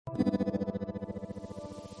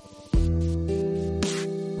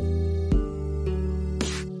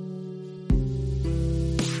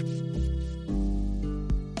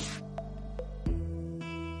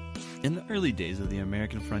early days of the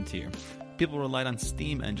American frontier, people relied on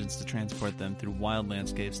steam engines to transport them through wild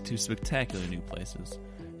landscapes to spectacular new places.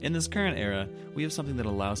 In this current era, we have something that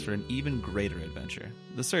allows for an even greater adventure,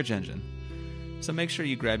 the search engine. So make sure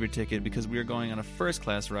you grab your ticket because we are going on a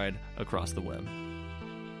first-class ride across the web.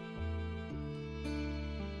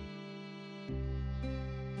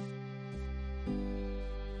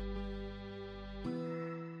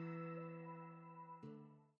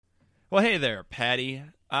 Well, hey there, Patty.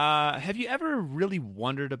 Have you ever really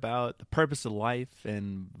wondered about the purpose of life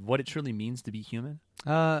and what it truly means to be human?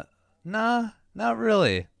 Nah, not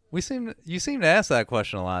really. You seem to ask that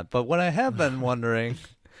question a lot, but what I have been wondering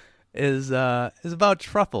is about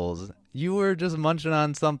truffles. You were just munching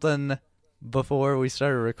on something before we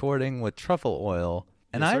started recording with truffle oil,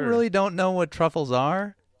 and Yes, I sir. really don't know what truffles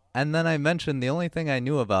are. And then I mentioned the only thing I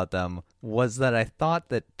knew about them was that I thought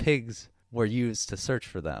that pigs were used to search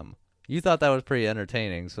for them. You thought that was pretty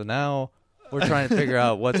entertaining, so now we're trying to figure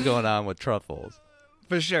out what's going on with truffles.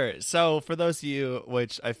 For sure. So for those of you,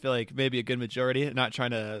 which I feel like maybe a good majority, not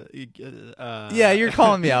trying to Yeah, you're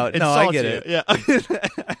calling me out. No, I insult get you. it. Yeah.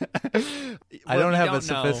 I Well, don't if you have a know-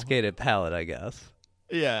 sophisticated palate, I guess.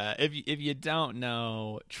 Yeah, if you don't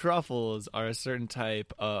know, truffles are a certain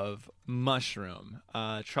type of mushroom.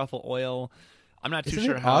 Truffle oil. I'm not too Isn't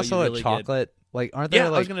sure it how also you a really chocolate? Like, aren't Get... there Yeah,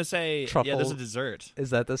 I like was gonna say. Yeah, there's a truffle- dessert. Is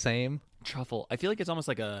that the same? Truffle. I feel like it's almost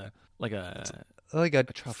like a Like a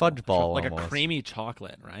truffle, fudge ball, like almost. a creamy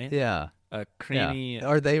chocolate, right? Yeah, A creamy. yeah.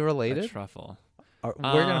 Are they a related? truffle. We're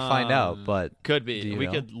gonna find out, but Could do be. you We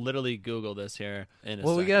know? could literally Google this here in a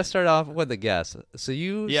well, we second. gotta start off with a guess. So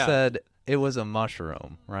you Yeah. said it was a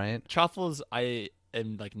mushroom, right? Truffles, I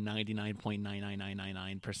am like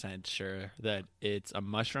 99.99999% sure that it's a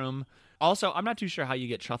mushroom. Also, I'm not too sure how you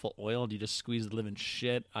get truffle oil. Do you just squeeze the living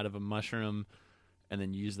shit out of a mushroom and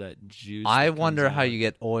then use that juice? I that comes wonder how out? you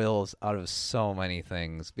get oils out of so many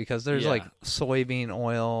things because there's Yeah. like soybean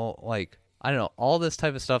oil, like I don't know, all this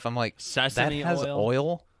type of stuff. I'm like, Sesame that has oil?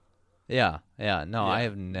 oil? Yeah. No, I Yeah,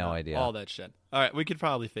 have no idea. All that shit. All right, we could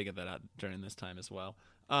probably figure that out during this time as well.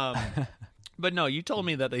 But no, you told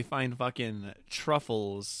me that they find fucking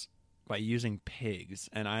truffles by using pigs,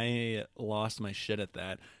 and I lost my shit at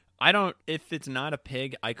that. I don't. If it's not a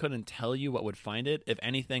pig, I couldn't tell you what would find it. If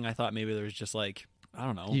anything, I thought maybe there was just like I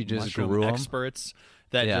don't know, You just mushroom grew 'em? experts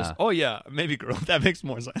that Yeah. just maybe grew 'em. That makes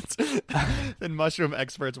more sense than mushroom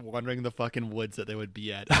experts wandering the fucking woods that they would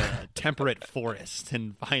be at a temperate forest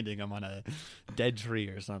and finding them on a dead tree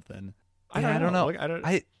or something. I don't know. Like, I don't.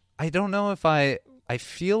 I don't know if I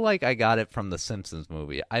feel like I got it from the Simpsons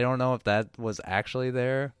movie. I don't know if that was actually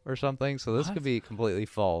there or something. So this What? could be completely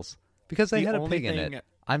false because they The had a only pig in thing- it.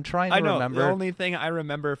 I'm trying to I know. remember. The only thing I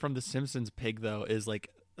remember from the Simpsons pig though is like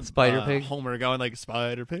Spider Pig? Homer going like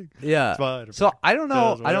Spider Pig. Yeah. Spider So Pig. I don't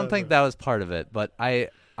know. Does I don't think whatever. that was part of it, but I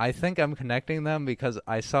think I'm connecting them because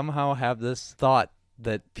I somehow have this thought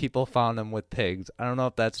that people found them with pigs. I don't know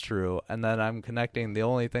if that's true, and then I'm connecting. The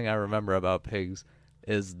only thing I remember about pigs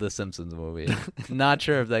is the Simpsons movie. Not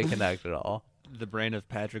sure if they connect at all. The brain of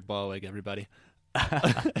Patrick Ballweg, everybody.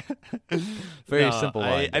 Very No, simple.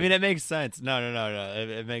 I line. mean, it makes sense. No.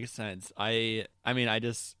 It makes sense. I mean, I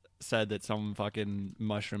just said that some fucking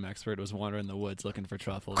mushroom expert was wandering the woods looking for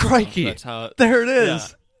truffles. Crikey. That's how. There it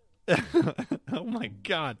is. Yeah. Oh my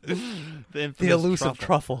god. The The infamous elusive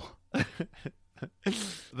truffle. truffle.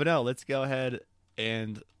 But no, let's go ahead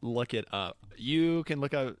and look it up. You can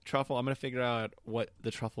look up truffle. I'm going to figure out what the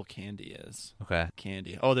truffle candy is. Okay.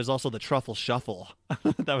 Candy. Oh, there's also the truffle shuffle.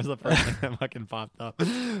 That was the first thing that fucking popped up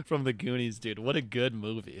from the Goonies, dude. What a good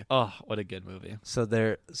movie. Oh, what a good movie. So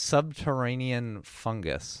they're subterranean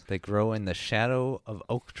fungus. They grow in the shadow of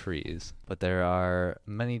oak trees, but there are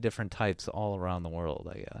many different types all around the world,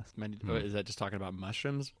 I guess. Is that just talking about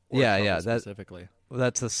mushrooms? Or Yeah, truffle yeah, that- specifically. Well,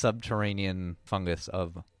 that's a subterranean fungus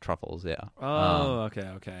of truffles, yeah. Oh,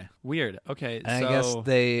 okay. Weird. Okay, And so I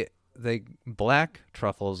guess they black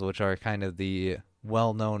truffles, which are kind of the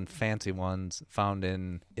well-known fancy ones found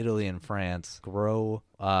in Italy and France, grow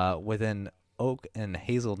within oak and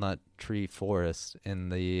hazelnut tree forest in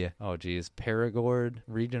the Périgord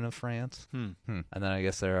region of France. And then I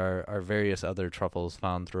guess there are various other truffles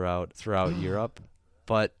found throughout Europe,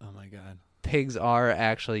 but oh my god. pigs are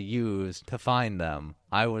actually used to find them.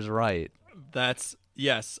 I was right.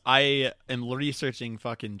 Yes, I am researching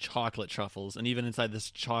fucking chocolate truffles, and even inside this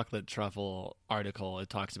chocolate truffle article, it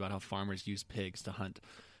talks about how farmers use pigs to hunt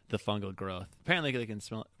the fungal growth. Apparently, they can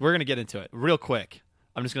smell it. We're gonna get into it real quick.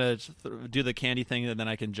 I'm just gonna do the candy thing, and then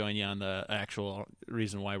I can join you on the actual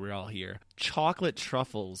reason why we're all here. Chocolate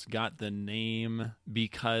truffles got the name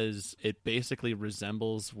because it basically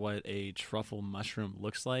resembles what a truffle mushroom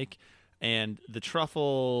looks like. And the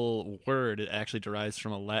truffle word, it actually derives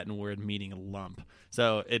from a Latin word meaning lump.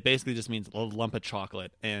 So it basically just means a lump of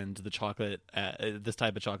chocolate, and the chocolate, this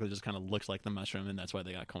type of chocolate just kind of looks like the mushroom, and that's why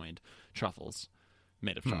they got coined truffles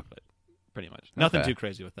made of chocolate. Pretty much. Nothing too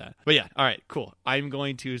crazy with that. But yeah, all right, cool. I'm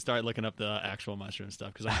going to start looking up the actual mushroom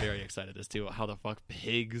stuff because I'm very excited as to how the fuck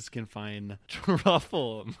pigs can find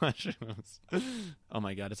truffle mushrooms. Oh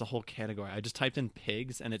my god, it's a whole category. I just typed in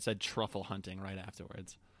pigs and it said truffle hunting right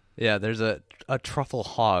afterwards. Yeah, there's a truffle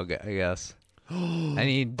hog, I guess.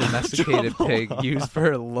 Any domesticated pig used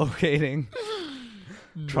for locating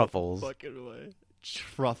truffles. Fucking way.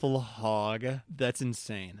 Truffle hog. That's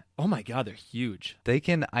insane. Oh my god, they're huge. They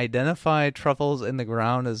can identify truffles in the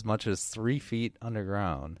ground as much as 3 feet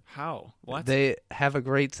underground. How? What? They have a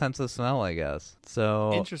great sense of smell, I guess.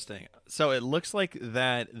 So interesting. So it looks like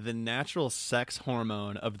that the natural sex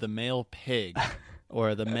hormone of the male pig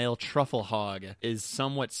or the male truffle hog is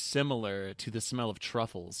somewhat similar to the smell of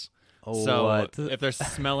truffles. Oh, so what? If they're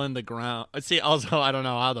smelling the ground, see. Also, I don't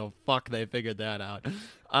know how the fuck they figured that out.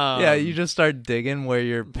 Yeah, you just start digging where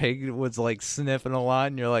your pig was like sniffing a lot,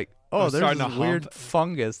 and you're like, "Oh, there's this weird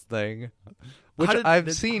fungus thing," which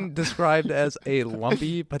I've seen described as a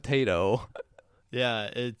lumpy potato. Yeah,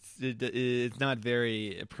 it's not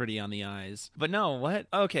very pretty on the eyes. But no, what?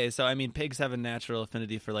 Okay, so I mean, pigs have a natural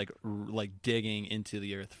affinity for like digging into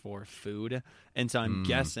the earth for food, and so I'm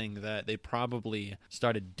guessing that they probably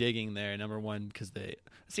started digging there. Number one, because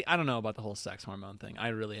I don't know about the whole sex hormone thing. I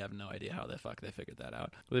really have no idea how the fuck they figured that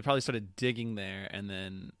out. But they probably started digging there, and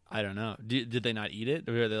then I don't know. Did they not eat it,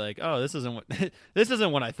 or were they like, oh, this isn't what this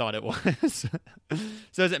isn't what I thought it was?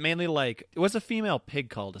 So is it mainly like what's a female pig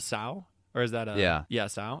called? A sow? Or is that a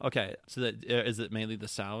sow? Okay, so is it mainly the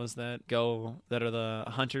sows that are the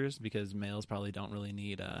hunters because males probably don't really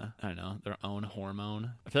need I don't know, their own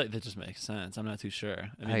hormone. I feel like that just makes sense. I'm not too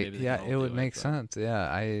sure. I mean, maybe it would make sense. Yeah,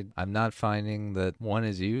 I'm not finding that one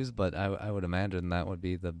is used, but I would imagine that would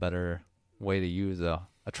be the better way to use a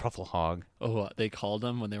truffle hog. Oh, they called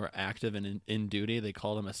them when they were active and in duty. They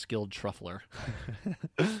called him a skilled truffler.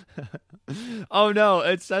 Oh no!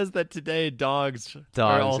 It says that today dogs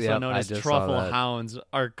are also known as truffle hounds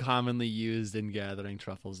are commonly used in gathering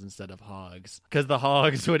truffles instead of hogs because the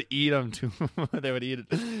hogs would eat them too. They would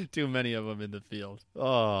eat too many of them in the field.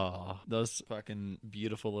 Oh, those fucking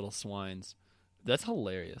beautiful little swines. That's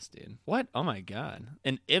hilarious, dude. What? Oh my god!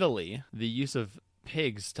 In Italy, the use of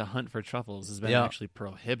pigs to hunt for truffles has been actually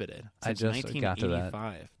prohibited since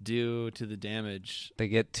 1985 due to the damage. They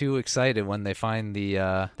get too excited when they find the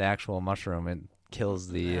actual mushroom. It kills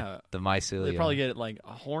the mycelium. They probably get like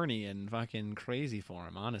horny and fucking crazy for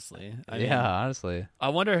them, honestly. I mean, honestly. I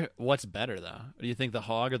wonder what's better though. Do you think the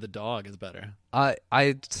hog or the dog is better? I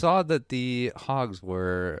saw that the hogs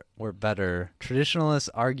were better. Traditionalists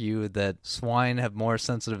argue that swine have more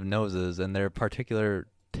sensitive noses and their particular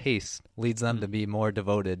taste leads them to be more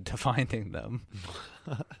devoted to finding them.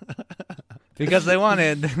 Because they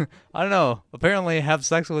wanted, I don't know, apparently have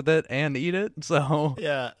sex with it and eat it, so...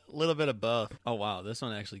 Yeah, a little bit of both. Oh, wow, this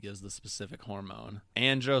one actually gives the specific hormone.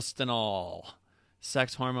 Androstenol.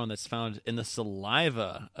 Sex hormone that's found in the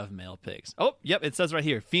saliva of male pigs. Oh, yep, it says right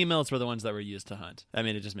here, females were the ones that were used to hunt. I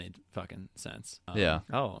mean, it just made fucking sense. Yeah.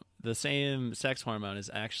 Oh, the same sex hormone is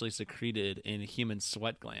actually secreted in human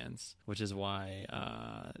sweat glands, which is why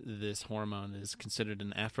this hormone is considered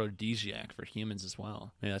an aphrodisiac for humans as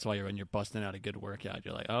well. Maybe that's why when you're busting out a good workout,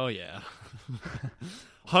 you're like, oh yeah,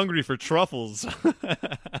 hungry for truffles.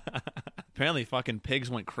 Apparently fucking pigs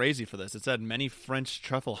went crazy for this. It said many French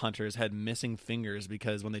truffle hunters had missing fingers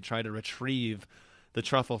because when they tried to retrieve the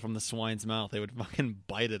truffle from the swine's mouth, they would fucking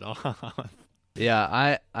bite it off.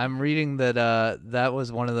 Yeah, I'm reading that that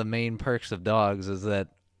was one of the main perks of dogs is that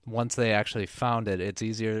once they actually found it, it's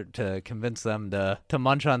easier to convince them to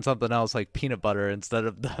munch on something else like peanut butter instead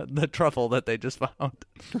of the truffle that they just found.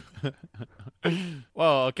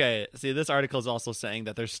 Well, okay. See, this article is also saying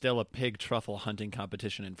that there's still a pig truffle hunting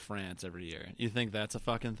competition in France every year. You think that's a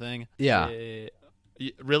fucking thing? Yeah.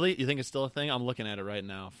 Really? You think it's still a thing? I'm looking at it right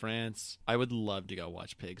now. France. I would love to go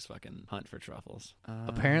watch pigs fucking hunt for truffles.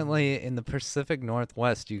 Apparently, in the Pacific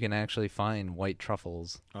Northwest, you can actually find white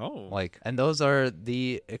truffles. Oh. And those are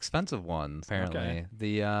the expensive ones, apparently. Okay.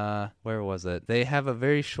 The, where was it? They have a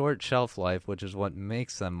very short shelf life, which is what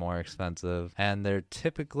makes them more expensive. And they're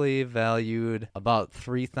typically valued about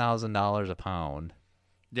 $3,000 a pound.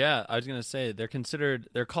 Yeah, I was going to say,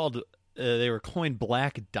 they're called they were coined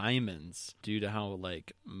black diamonds due to how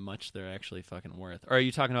like much they're actually fucking worth. Or are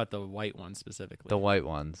you talking about the white ones specifically? The white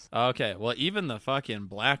ones. Okay, well, even the fucking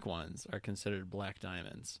black ones are considered black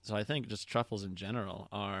diamonds. So I think just truffles in general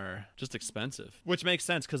are just expensive, which makes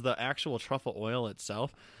sense because the actual truffle oil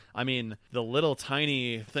itself, I mean, the little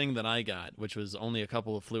tiny thing that I got, which was only a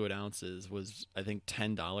couple of fluid ounces, was I think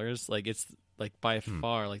 $10. Like it's like by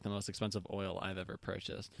far like the most expensive oil I've ever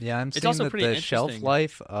purchased. Yeah, I'm It's seeing also that pretty the shelf interesting.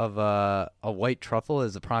 life of a white truffle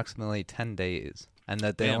is approximately 10 days, and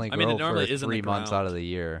that they Damn. only I grow mean, it normally for is in the 3 months out ground. of the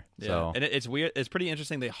year. Yeah, So and it's weird. It's pretty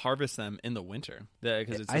interesting. They harvest them in the winter.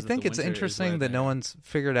 Because I think it's interesting that no one's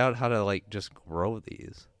figured out how to like just grow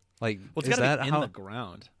these. Like, Well, it's is got to that be in how? the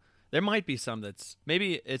ground. There might be some that's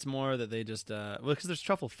maybe it's more that they just well, because there's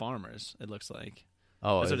truffle farmers. It looks like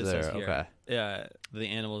Oh, that's is what it there? says here. Okay. Yeah, the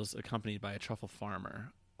animal is accompanied by a truffle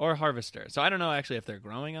farmer or harvester. So I don't know actually if they're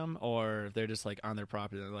growing them or if they're just like on their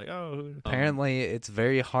property. They're like, oh, Apparently, it's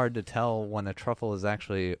very hard to tell when a truffle is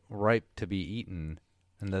actually ripe to be eaten,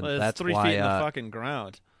 and then well, it's that's 3 why. feet in the fucking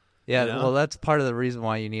ground. Yeah, you know? well, that's part of the reason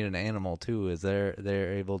why you need an animal too. Is they're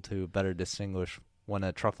able to better distinguish when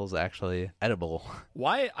a truffle's actually edible.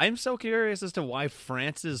 Why? I'm so curious as to why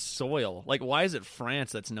France's soil, like, why is it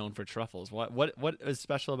France that's known for truffles? What is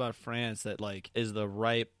special about France that like is the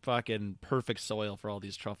ripe fucking perfect soil for all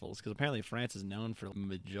these truffles? Because apparently France is known for the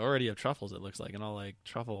majority of truffles. It looks like, and all like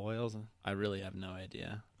truffle oils. I really have no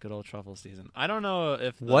idea. Good old truffle season. I don't know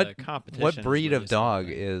if the competition. What is breed really of dog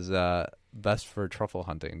something. is best for truffle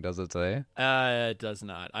hunting? Does it say? It does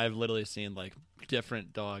not. I've literally seen like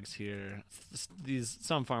different dogs here.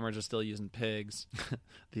 Some farmers are still using pigs.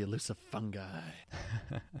 The elusive fungi.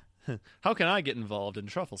 How can I get involved in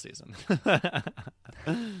truffle season?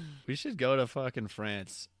 We should go to fucking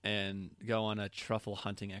France and go on a truffle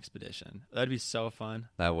hunting expedition. That'd be so fun.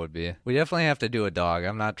 That would be. We definitely have to do a dog.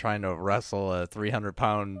 I'm not trying to wrestle a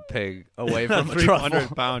 300-pound pig away from a truffle.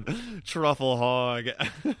 300-pound truffle hog.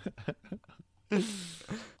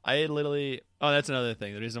 I literally. Oh, that's another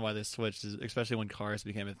thing. The reason why this switched is, especially when cars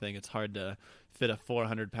became a thing, it's hard to fit a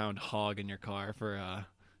 400-pound hog in your car for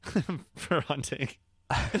for hunting.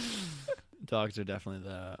 Dogs are definitely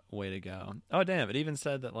the way to go. Oh, damn. It even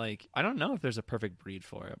said that, like, I don't know if there's a perfect breed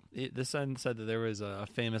for it. This one said that there was a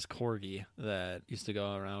famous corgi that used to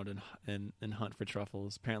go around and hunt for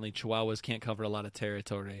truffles. Apparently, Chihuahuas can't cover a lot of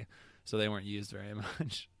territory, so they weren't used very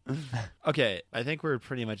much. Okay, I think we're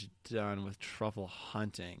pretty much done with truffle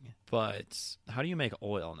hunting. But how do you make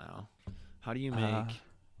oil now? How do you make...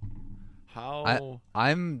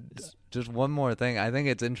 I'm just one more thing. I think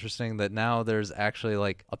it's interesting that now there's actually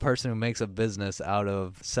like a person who makes a business out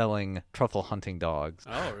of selling truffle hunting dogs.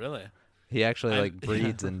 Oh, really? He actually like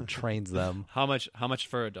breeds and trains them. How much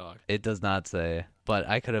for a dog? It does not say, but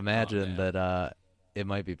I could imagine man. that it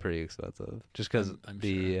might be pretty expensive. Just because I'm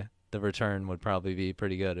the return would probably be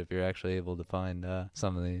pretty good if you're actually able to find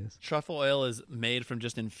some of these. Truffle oil is made from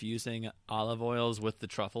just infusing olive oils with the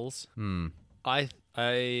truffles.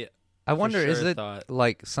 I wonder, sure is it thought-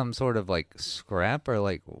 like some sort of like scrap or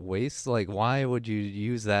like waste? Like, why would you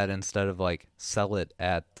use that instead of like sell it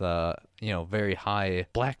at very high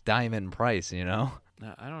black diamond price?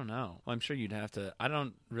 I don't know. Well, I'm sure you'd have to. I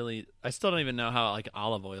still don't even know how like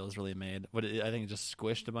olive oil is really made. I think it just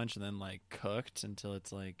squished a bunch and then like cooked until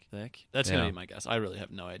it's like thick. That's gonna Yeah. be my guess. I really have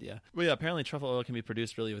no idea. But yeah, apparently truffle oil can be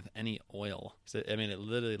produced really with any oil. So, I mean, it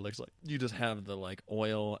literally looks like you just have the like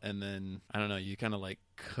oil and then I don't know. You kind of like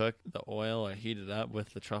cook the oil or heat it up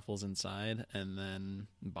with the truffles inside and then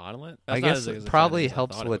bottle it. That's I not guess as it exciting probably as I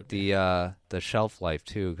helps thought it with would be. the shelf life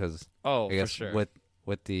too, because Oh, I guess for sure.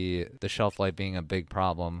 with the shelf life being a big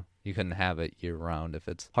problem, you couldn't have it year round if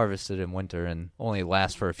it's harvested in winter and only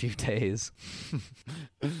lasts for a few days.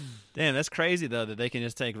 Damn, that's crazy though that they can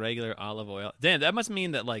just take regular olive oil. Damn, that must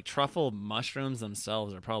mean that like truffle mushrooms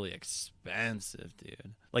themselves are probably expensive,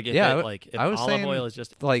 dude. Like if Yeah, if I was olive saying oil is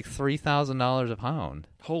just like $3,000 a pound.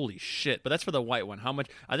 holy shit, but that's for the white one. How much?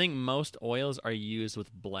 I think most oils are used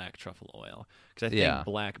with black truffle oil because I think Yeah.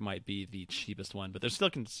 black might be the cheapest one, but they're still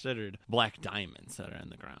considered black diamonds that are in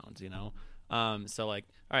the ground, So like,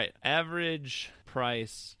 all right, average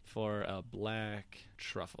price for a black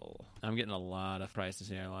truffle. I'm getting a lot of prices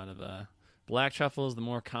here. A lot of black truffles, the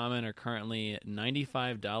more common, are currently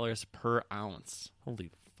 $95 per ounce.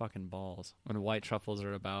 Holy fucking balls. When white truffles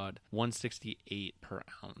are about 168 per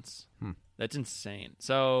ounce. That's insane.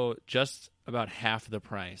 So just about half the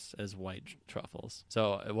price as white truffles.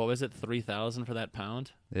 So what was it, 3,000 for that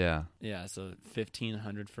pound? Yeah. Yeah, so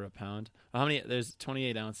 1,500 for a pound. How many? There's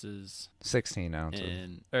 28 ounces. 16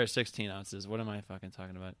 ounces. Or 16 ounces. What am I fucking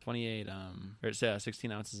talking about? 28, or yeah,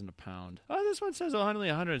 16 ounces in a pound. Oh, this one says only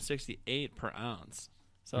 168 per ounce.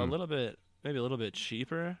 So a little bit, maybe a little bit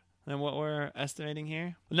cheaper than what we're estimating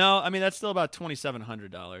here. No, I mean, that's still about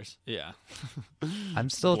 $2,700. Yeah. I'm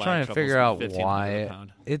still Black trying to truffles figure for out $1,500 a why.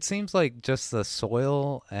 pound. It seems like just the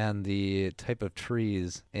soil and the type of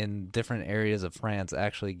trees in different areas of France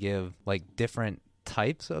actually give like different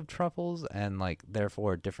types of truffles and like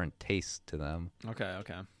therefore different tastes to them. Okay.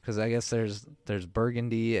 Because I guess there's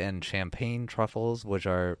Burgundy and Champagne truffles, which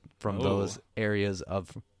are from those areas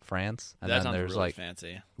of France, and That then sounds there's really like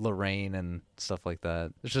fancy. Lorraine and stuff like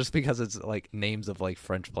that. It's just because it's like names of like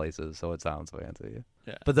French places, so it sounds fancy.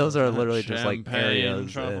 Yeah. But those are literally just like Champagne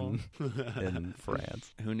areas truffle. in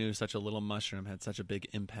France. Who knew such a little mushroom had such a big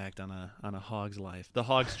impact on a hog's life? The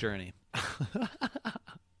hog's journey.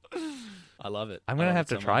 I love it. I'm gonna I love have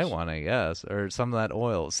it to so try much. one, I guess, or some of that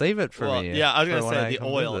oil. Save it for me. Yeah, I was for gonna when say the come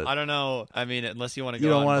oil. visit. I don't know. I mean, unless you want to You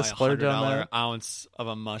go don't out wanna and buy splurge on $100 that? ounce of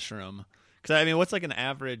a mushroom. Because I mean, what's like an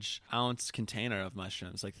average ounce container of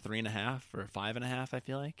mushrooms? Like 3.5 or 5.5. I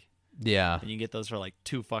feel like, Yeah, and you can get those for like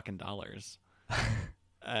 $2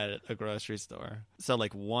 at a grocery store. So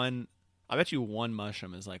like I bet you one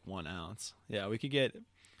mushroom is like 1 ounce. Yeah, we could get.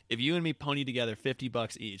 If you and me pony together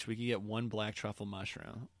 $50 each, we could get one black truffle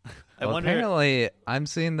mushroom. I well, wonder. apparently, I'm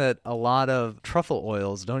seeing that a lot of truffle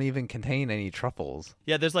oils don't even contain any truffles.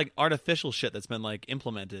 Yeah, there's like artificial shit that's been like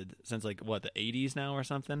implemented since like what, the 80s now or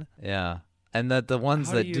something. Yeah, and that the ones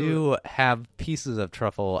How that do you- do have pieces of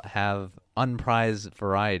truffle have unprized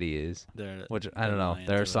varieties. Which I don't know.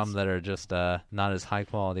 There are some that are just not as high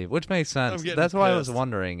quality, which makes sense. getting That's why I was pissed.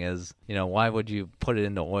 wondering is, why would you put it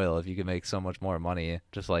into oil if you could make so much more money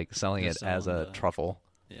just like selling Just it as selling a the- truffle?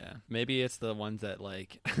 Yeah, maybe it's the ones that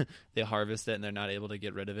like they harvest it and they're not able to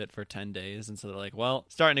get rid of it for 10 days, and so they're like, well,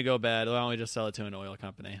 starting to go bad. Why don't we just sell it to an oil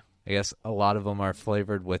company? I guess a lot of them are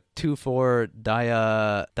flavored with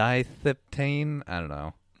 2,4-dithyptane. I don't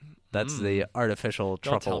know. That's the artificial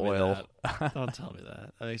Don't tell truffle me oil. that. Don't tell me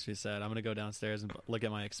that. That makes me sad. I'm gonna go downstairs and look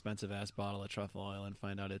at my expensive ass bottle of truffle oil and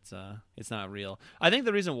find out it's not real. I think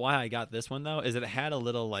the reason why I got this one though is that it had a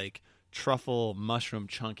little like truffle mushroom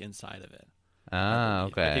chunk inside of it. Ah, I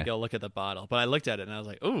okay. could go look at the bottle, but I looked at it and I was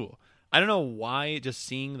like, ooh. I don't know why just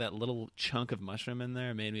seeing that little chunk of mushroom in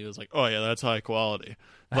there made me was like, oh yeah, that's high quality.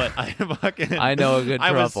 But I know a good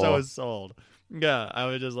I was truffle. so sold. Yeah, I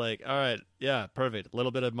was just like, all right, yeah, perfect. A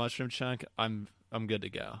little bit of mushroom chunk, I'm good to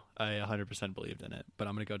go. I 100% believed in it. But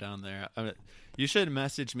I'm gonna go down there. You should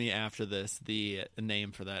message me after this the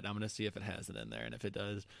name for that. I'm gonna see if it has it in there, and if it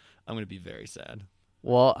does, I'm gonna be very sad.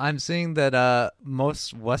 Well, I'm seeing that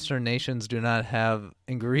most Western nations do not have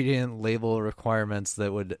ingredient label requirements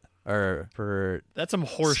that would are for That's some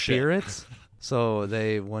horseshit. spirits, so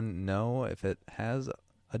they wouldn't know if it has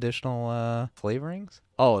additional flavorings.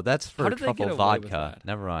 Oh, that's How for did they truffle get away with vodka. that?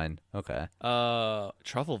 Never mind. Okay.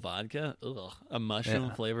 Truffle vodka? Ugh. A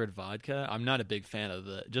mushroom flavored vodka? I'm not a big fan of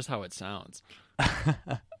just how it sounds.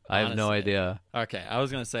 I have no Honestly. idea. Okay, I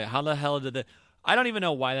was gonna say, how the hell did I don't even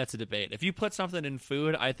know why that's a debate. If you put something in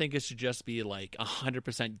food, I think it should just be like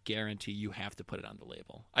 100% guarantee you have to put it on the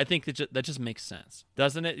label. I think that just makes sense,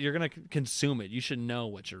 doesn't it? You're gonna consume it. You should know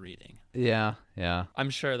what you're eating. Yeah. I'm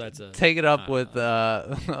sure that's Take it I up don't with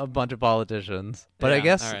know. a bunch of politicians. But I Yeah,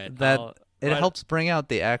 guess all right, that it but- helps bring out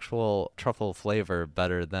the actual truffle flavor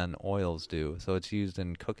better than oils do. So it's used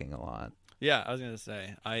in cooking a lot. Yeah, I was gonna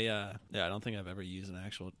say, I don't think I've ever used an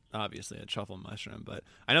actual, obviously a truffle mushroom, but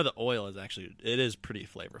I know the oil it is pretty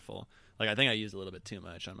flavorful. Like I think I used a little bit too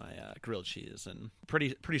much on my grilled cheese, and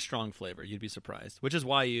pretty strong flavor. You'd be surprised, which is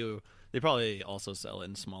why they probably also sell it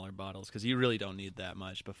in smaller bottles because you really don't need that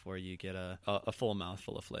much before you get a full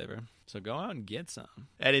mouthful of flavor. So go out and get some.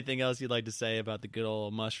 Anything else you'd like to say about the good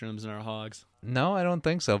old mushrooms in our hogs? No, I don't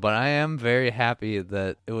think so. But I am very happy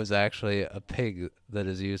that it was actually a pig that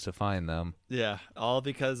is used to find them. Yeah, all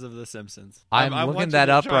because of The Simpsons. I'm I want looking you that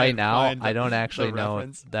to up try right and now. find I don't the actually know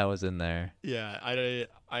reference. that was in there. Yeah,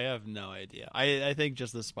 I have no idea. I think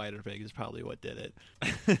just the spider pig is probably what did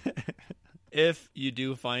it. If you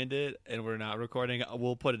do find it and we're not recording,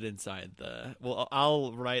 we'll put it inside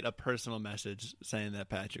I'll write a personal message saying that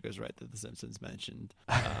Patrick was right that The Simpsons mentioned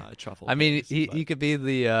truffle. I mean, pigs, he could be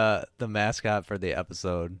the mascot for the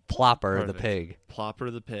episode, Plopper the pig.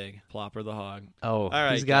 Plopper the pig, Plopper the hog. Oh, all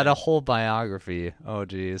right, he's got a whole biography. Oh,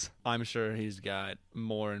 geez. I'm sure he's got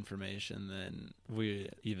more information than we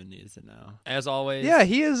even need to know. As always. Yeah,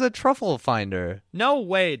 he is a truffle finder. No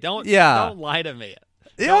way. Don't lie to me.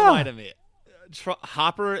 Yeah. Don't lie to me.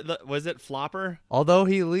 Hopper, was it Flopper? Although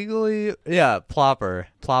he legally, Plopper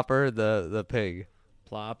the pig.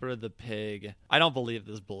 Plopper the pig. I don't believe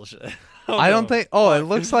this bullshit. I don't think. Oh, it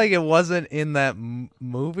looks like it wasn't in that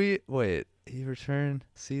movie. Wait, he returned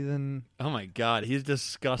season. Oh my god, he's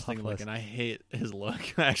disgusting looking. I hate his look.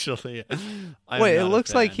 Actually, wait, it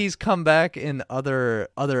looks like he's come back in other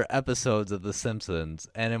episodes of The Simpsons,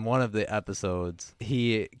 and in one of the episodes,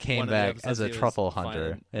 he came back as a truffle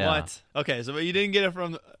hunter. Yeah. What? Okay, so you didn't get it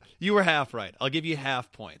from. You were half right. I'll give you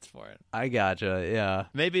half points for it. I gotcha. Yeah.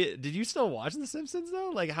 Maybe. Did you still watch The Simpsons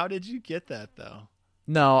though? Like, how did you get that though?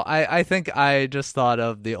 No, I think I just thought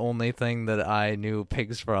of the only thing that I knew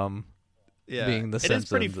pigs from. Yeah, being The Simpsons. It is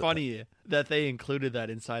pretty funny that they included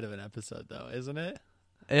that inside of an episode, though, isn't it?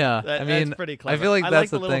 Yeah, I mean, that's pretty clever. I feel like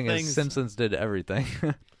that's like the thing things. is Simpsons did everything.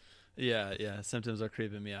 Yeah. Simpsons are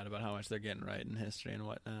creeping me out about how much they're getting right in history and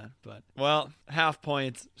whatnot. But half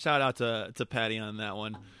points. Shout out to Patty on that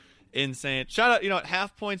one. Insane. Shout out,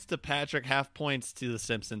 half points to Patrick, half points to the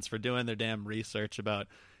Simpsons for doing their damn research about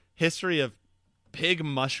history of pig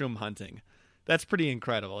mushroom hunting. That's pretty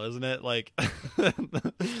incredible, isn't it? Like,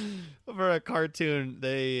 for a cartoon,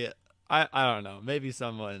 I don't know, maybe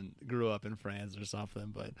someone grew up in France or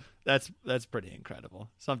something, but that's pretty incredible.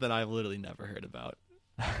 Something I've literally never heard about.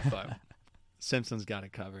 But Simpsons got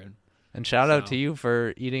it covered. And shout out to you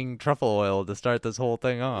for eating truffle oil to start this whole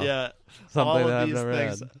thing off. Yeah, something that I've never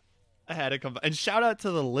had. I had to come back. And shout out to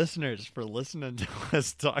the listeners for listening to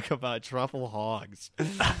us talk about truffle hogs,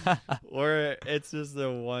 where it's just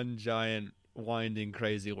the one giant winding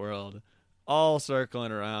crazy world, all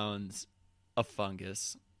circling around a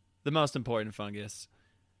fungus, the most important fungus,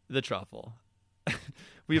 the truffle.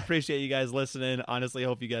 We appreciate you guys listening. Honestly,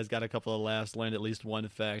 hope you guys got a couple of laughs, learned at least one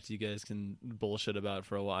fact you guys can bullshit about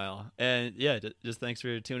for a while. And yeah, just thanks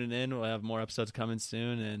for tuning in. We'll have more episodes coming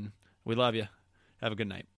soon, and we love you. Have a good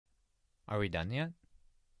night. Are we done yet?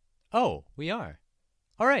 Oh, we are.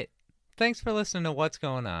 All right. Thanks for listening to What's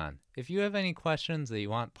Going On. If you have any questions that you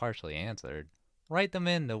want partially answered, write them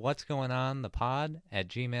in to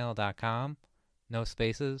what'sgoingonthepod@gmail.com. No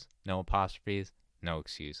spaces, no apostrophes, no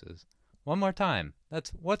excuses. One more time.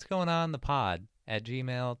 That's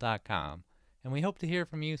what'sgoingonthepod@gmail.com. And we hope to hear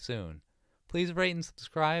from you soon. Please rate and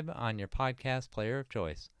subscribe on your podcast player of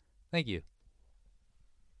choice. Thank you.